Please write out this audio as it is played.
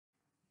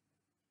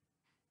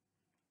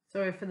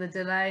Sorry for the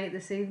delay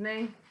this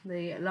evening.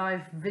 The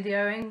live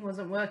videoing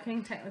wasn't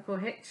working, technical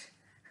hitch.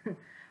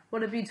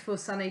 What a beautiful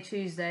sunny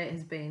Tuesday it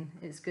has been.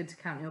 It's good to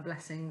count your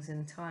blessings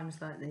in times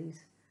like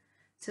these.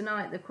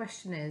 Tonight the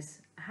question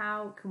is,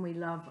 how can we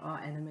love our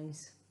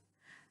enemies?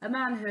 A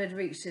man who had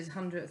reached his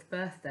 100th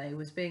birthday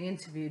was being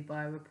interviewed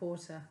by a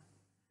reporter.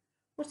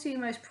 What are you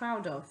most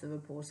proud of? The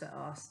reporter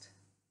asked.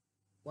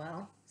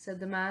 Well, said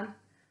the man,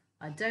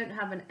 I don't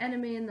have an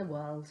enemy in the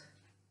world.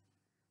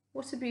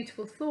 What a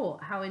beautiful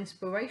thought, how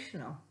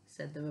inspirational,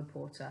 said the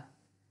reporter.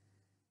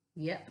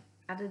 Yep,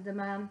 added the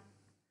man,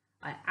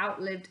 I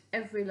outlived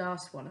every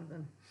last one of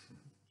them.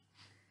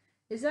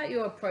 Is that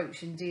your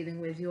approach in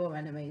dealing with your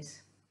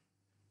enemies?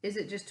 Is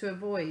it just to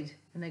avoid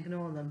and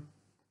ignore them,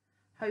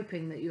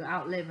 hoping that you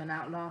outlive and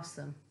outlast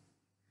them?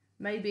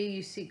 Maybe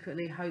you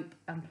secretly hope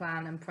and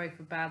plan and pray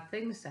for bad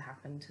things to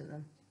happen to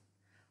them.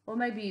 Or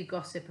maybe you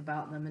gossip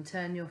about them and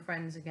turn your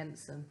friends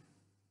against them.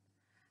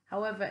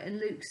 However, in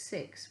Luke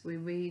 6, we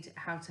read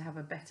how to have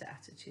a better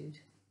attitude,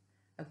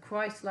 a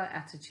Christ-like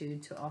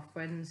attitude to our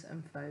friends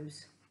and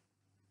foes.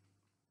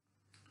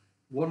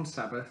 One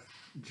Sabbath,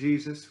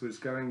 Jesus was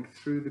going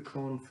through the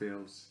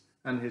cornfields,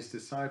 and his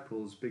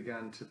disciples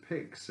began to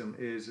pick some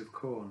ears of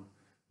corn,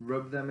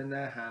 rub them in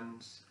their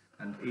hands,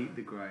 and eat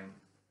the grain.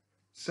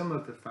 Some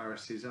of the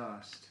Pharisees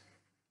asked,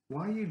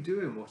 "Why are you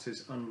doing what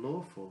is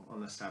unlawful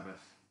on the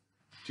Sabbath?"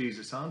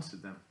 Jesus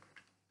answered them,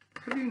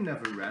 "Have you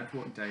never read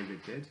what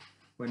David did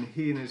when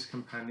he and his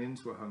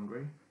companions were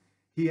hungry?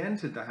 He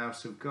entered the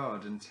house of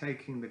God, and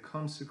taking the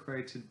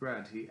consecrated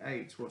bread, he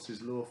ate what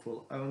is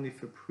lawful only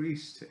for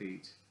priests to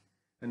eat,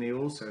 and he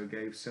also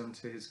gave some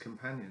to his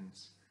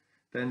companions.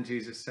 Then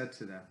Jesus said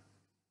to them,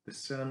 'The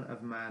Son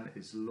of Man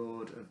is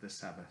Lord of the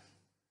Sabbath.'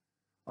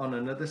 On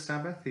another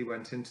Sabbath he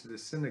went into the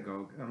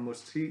synagogue and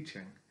was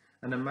teaching,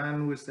 and a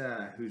man was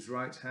there whose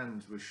right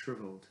hand was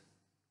shriveled.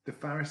 The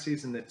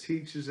Pharisees and the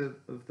teachers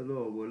of the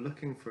law were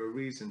looking for a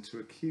reason to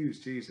accuse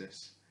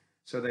Jesus,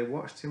 so they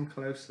watched him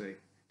closely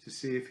to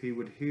see if he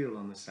would heal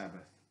on the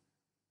Sabbath.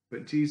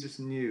 But Jesus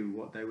knew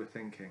what they were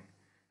thinking,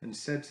 and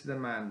said to the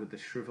man with the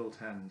shriveled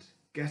hand,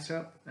 'Get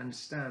up and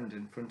stand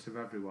in front of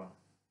everyone.'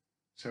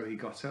 So he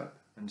got up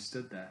and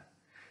stood there.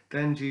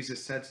 Then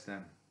Jesus said to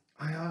them,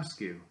 'I ask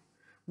you,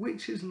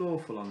 which is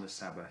lawful on the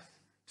Sabbath,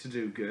 to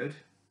do good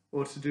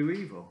or to do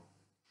evil,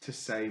 to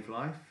save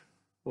life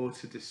or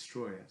to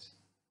destroy it?'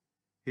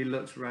 He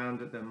looked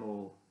round at them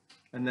all,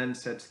 and then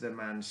said to the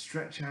man,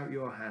 'Stretch out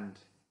your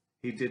hand.'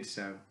 He did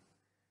so,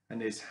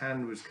 and his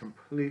hand was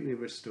completely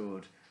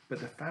restored. But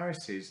the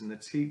Pharisees and the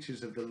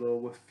teachers of the law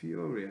were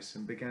furious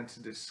and began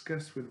to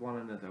discuss with one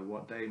another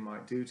what they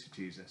might do to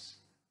Jesus.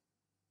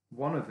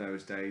 One of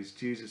those days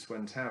Jesus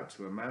went out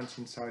to a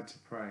mountainside to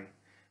pray,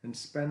 and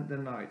spent the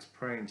night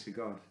praying to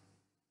God.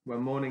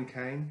 When morning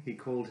came, he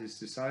called his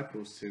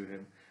disciples to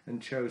him and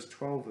chose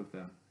 12 of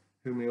them,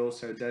 whom he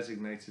also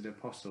designated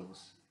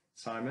apostles: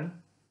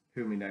 Simon,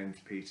 whom he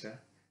named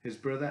Peter, his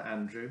brother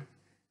Andrew,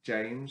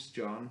 James,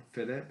 John,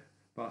 Philip,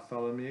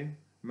 Bartholomew,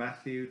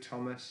 Matthew,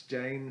 Thomas,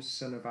 James,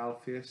 son of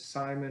Alphaeus,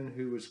 Simon,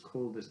 who was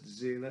called the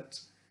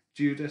Zealot,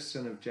 Judas,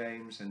 son of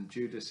James, and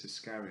Judas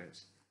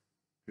Iscariot,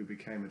 who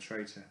became a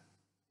traitor.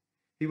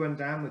 He went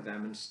down with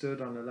them and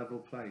stood on a level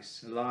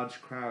place. A large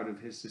crowd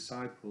of his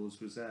disciples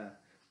was there,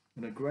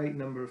 and a great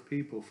number of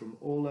people from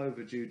all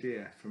over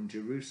Judea, from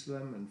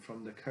Jerusalem and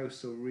from the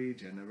coastal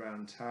region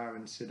around Tyre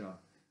and Sidon,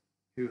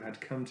 who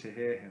had come to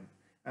hear him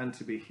and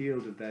to be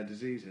healed of their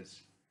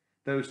diseases.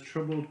 Those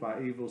troubled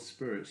by evil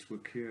spirits were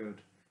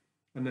cured,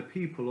 and the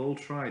people all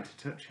tried to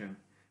touch him,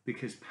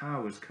 because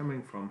power was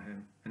coming from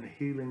him and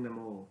healing them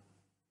all.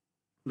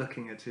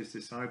 Looking at his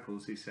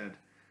disciples, he said,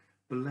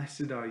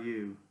 'Blessed are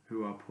you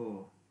who are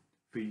poor,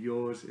 for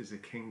yours is the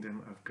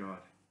kingdom of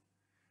God.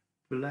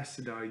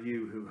 Blessed are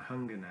you who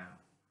hunger now,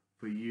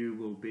 for you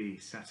will be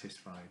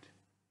satisfied.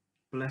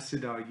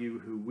 Blessed are you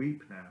who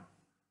weep now,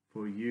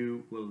 for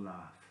you will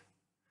laugh.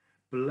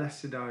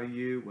 Blessed are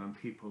you when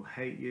people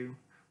hate you,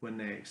 when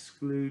they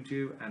exclude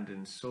you and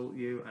insult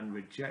you and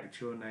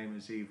reject your name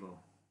as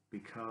evil,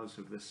 because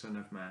of the Son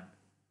of Man.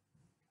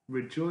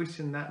 Rejoice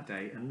in that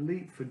day and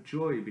leap for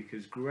joy,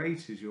 because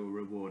great is your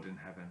reward in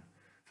heaven,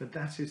 for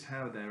that is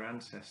how their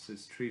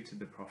ancestors treated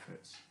the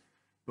prophets.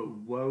 But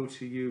woe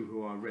to you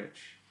who are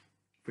rich,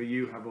 for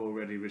you have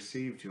already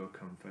received your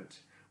comfort.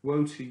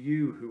 Woe to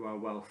you who are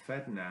well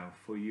fed now,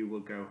 for you will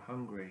go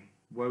hungry.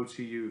 Woe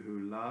to you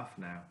who laugh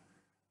now,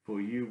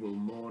 for you will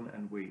mourn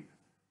and weep.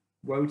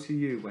 Woe to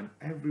you when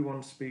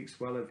everyone speaks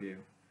well of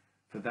you,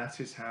 for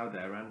that is how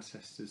their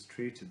ancestors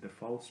treated the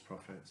false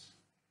prophets.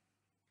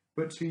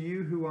 But to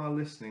you who are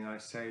listening, I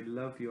say,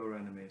 love your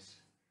enemies.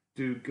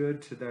 Do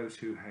good to those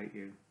who hate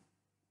you.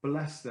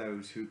 Bless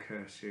those who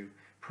curse you.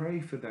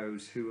 Pray for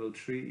those who will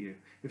treat you.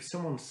 If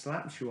someone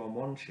slaps you on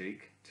one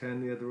cheek,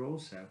 turn the other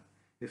also.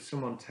 If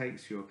someone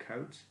takes your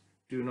coat,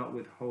 do not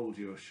withhold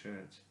your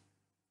shirt.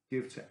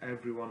 Give to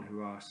everyone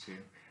who asks you.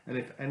 And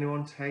if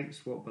anyone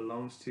takes what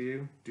belongs to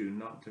you, do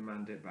not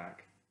demand it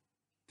back.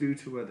 Do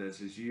to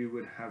others as you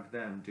would have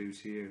them do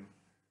to you.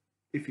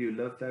 If you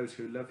love those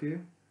who love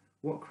you,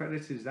 what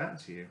credit is that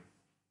to you?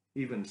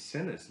 Even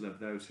sinners love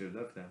those who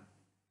love them.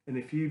 And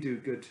if you do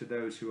good to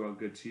those who are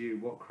good to you,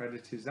 what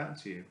credit is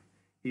that to you?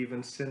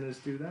 Even sinners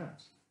do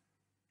that.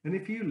 And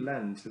if you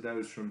lend to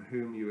those from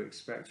whom you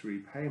expect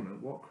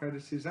repayment, what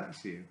credit is that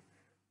to you?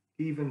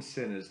 Even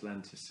sinners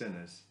lend to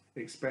sinners,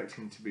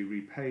 expecting to be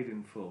repaid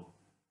in full.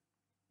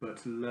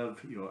 But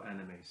love your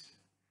enemies.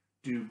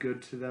 Do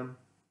good to them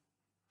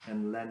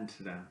and lend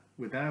to them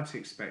without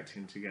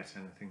expecting to get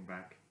anything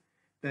back.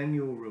 Then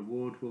your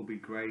reward will be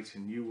great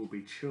and you will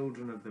be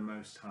children of the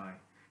Most High,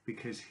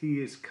 because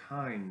he is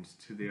kind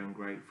to the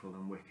ungrateful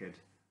and wicked.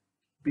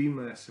 Be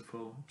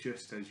merciful,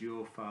 just as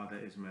your Father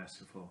is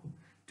merciful.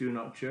 Do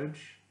not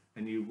judge,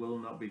 and you will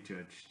not be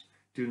judged.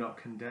 Do not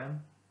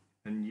condemn,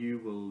 and you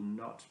will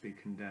not be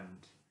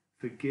condemned.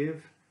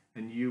 Forgive,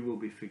 and you will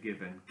be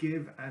forgiven.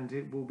 Give, and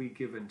it will be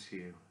given to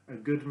you. A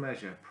good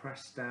measure,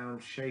 pressed down,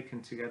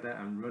 shaken together,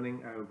 and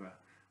running over,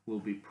 will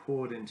be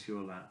poured into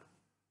your lap.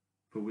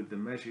 For with the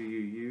measure you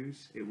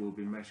use, it will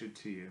be measured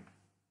to you.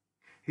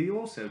 He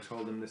also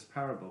told them this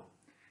parable.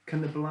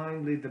 Can the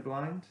blind lead the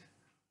blind?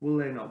 Will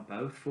they not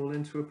both fall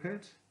into a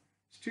pit?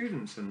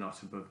 Students are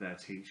not above their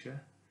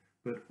teacher,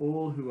 but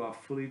all who are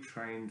fully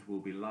trained will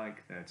be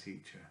like their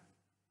teacher.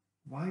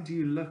 Why do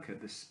you look at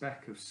the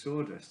speck of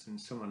sawdust in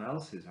someone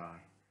else's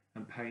eye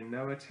and pay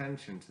no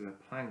attention to the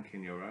plank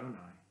in your own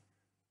eye?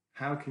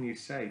 How can you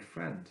say,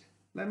 friend,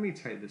 let me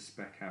take the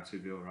speck out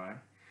of your eye,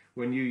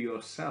 when you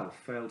yourself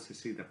fail to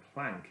see the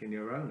plank in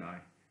your own eye?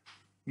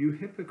 You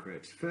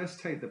hypocrites, first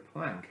take the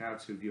plank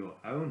out of your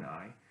own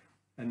eye,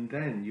 and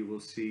then you will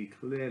see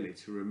clearly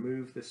to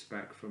remove the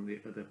speck from the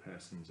other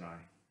person's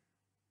eye.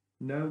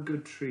 No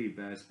good tree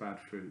bears bad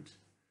fruit,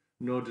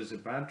 nor does a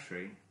bad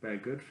tree bear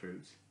good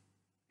fruit.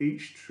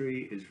 Each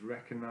tree is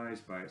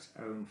recognized by its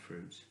own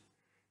fruit.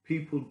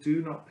 People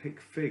do not pick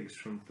figs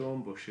from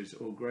thorn bushes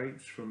or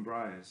grapes from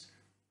briars.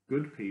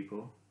 Good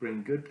people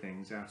bring good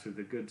things out of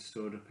the good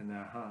stored up in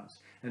their hearts,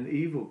 and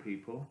evil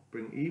people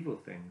bring evil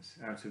things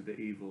out of the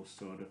evil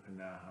stored up in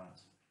their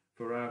hearts.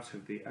 For out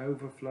of the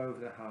overflow of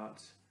the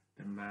heart,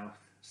 the mouth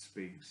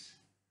speaks.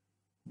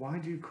 Why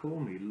do you call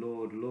me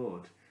Lord,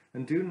 Lord,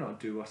 and do not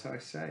do what I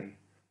say?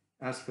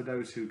 As for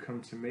those who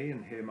come to me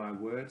and hear my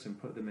words and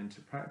put them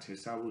into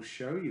practice, I will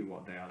show you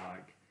what they are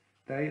like.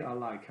 They are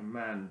like a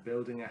man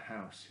building a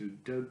house who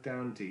dug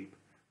down deep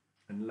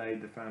and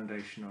laid the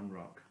foundation on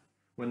rock.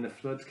 When the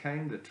flood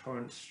came, the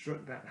torrent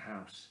struck that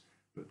house,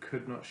 but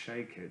could not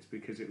shake it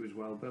because it was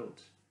well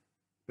built.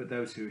 But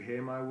those who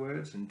hear my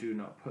words and do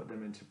not put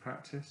them into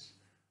practice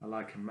are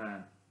like a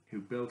man who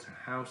built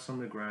a house on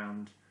the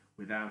ground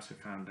without a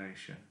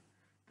foundation.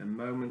 The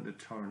moment the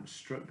torrent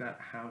struck that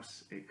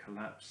house, it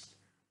collapsed,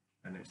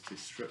 and its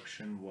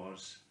destruction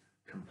was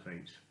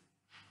complete.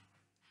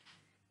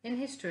 In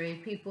history,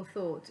 people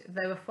thought if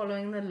they were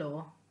following the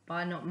law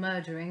by not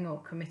murdering or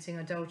committing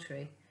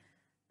adultery,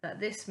 that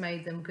this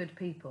made them good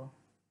people.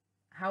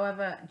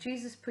 However,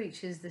 Jesus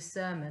preaches this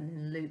sermon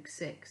in Luke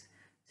 6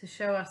 to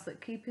show us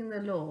that keeping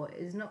the law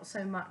is not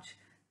so much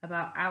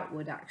about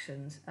outward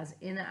actions as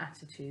inner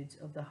attitudes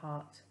of the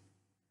heart.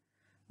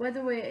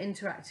 Whether we're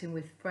interacting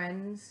with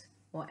friends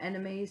or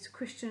enemies,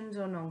 Christians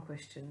or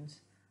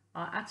non-Christians,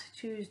 our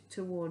attitude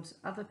towards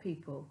other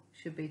people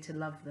should be to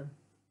love them.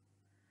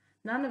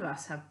 None of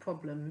us have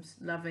problems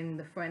loving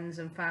the friends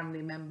and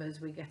family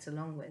members we get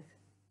along with.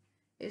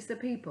 It's the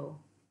people,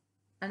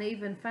 and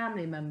even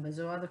family members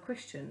or other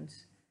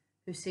Christians,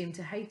 who seem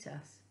to hate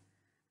us,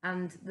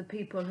 and the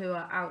people who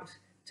are out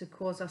to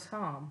cause us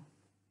harm,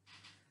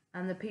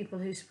 and the people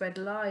who spread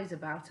lies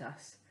about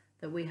us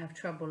that we have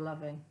trouble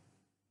loving.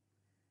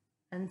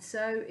 And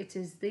so it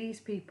is these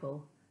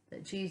people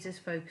that Jesus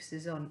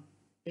focuses on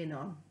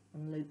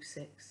Luke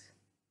 6.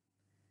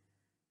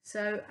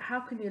 So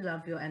how can you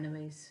love your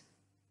enemies?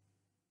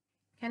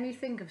 Can you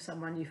think of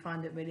someone you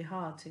find it really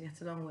hard to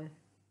get along with?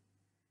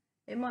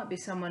 It might be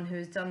someone who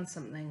has done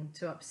something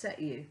to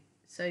upset you,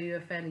 so you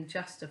are fairly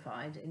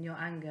justified in your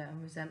anger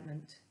and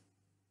resentment.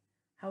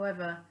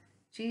 However,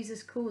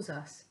 Jesus calls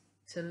us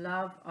to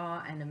love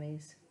our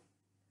enemies.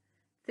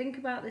 Think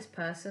about this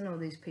person or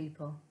these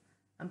people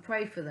and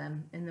pray for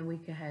them in the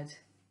week ahead.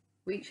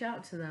 Reach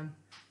out to them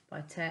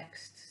by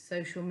text,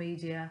 social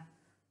media,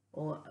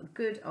 or a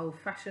good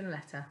old-fashioned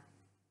letter.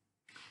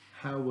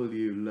 How will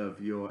you love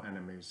your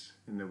enemies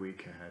in the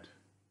week ahead?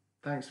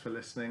 Thanks for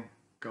listening.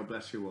 God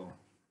bless you all.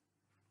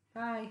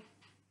 Bye.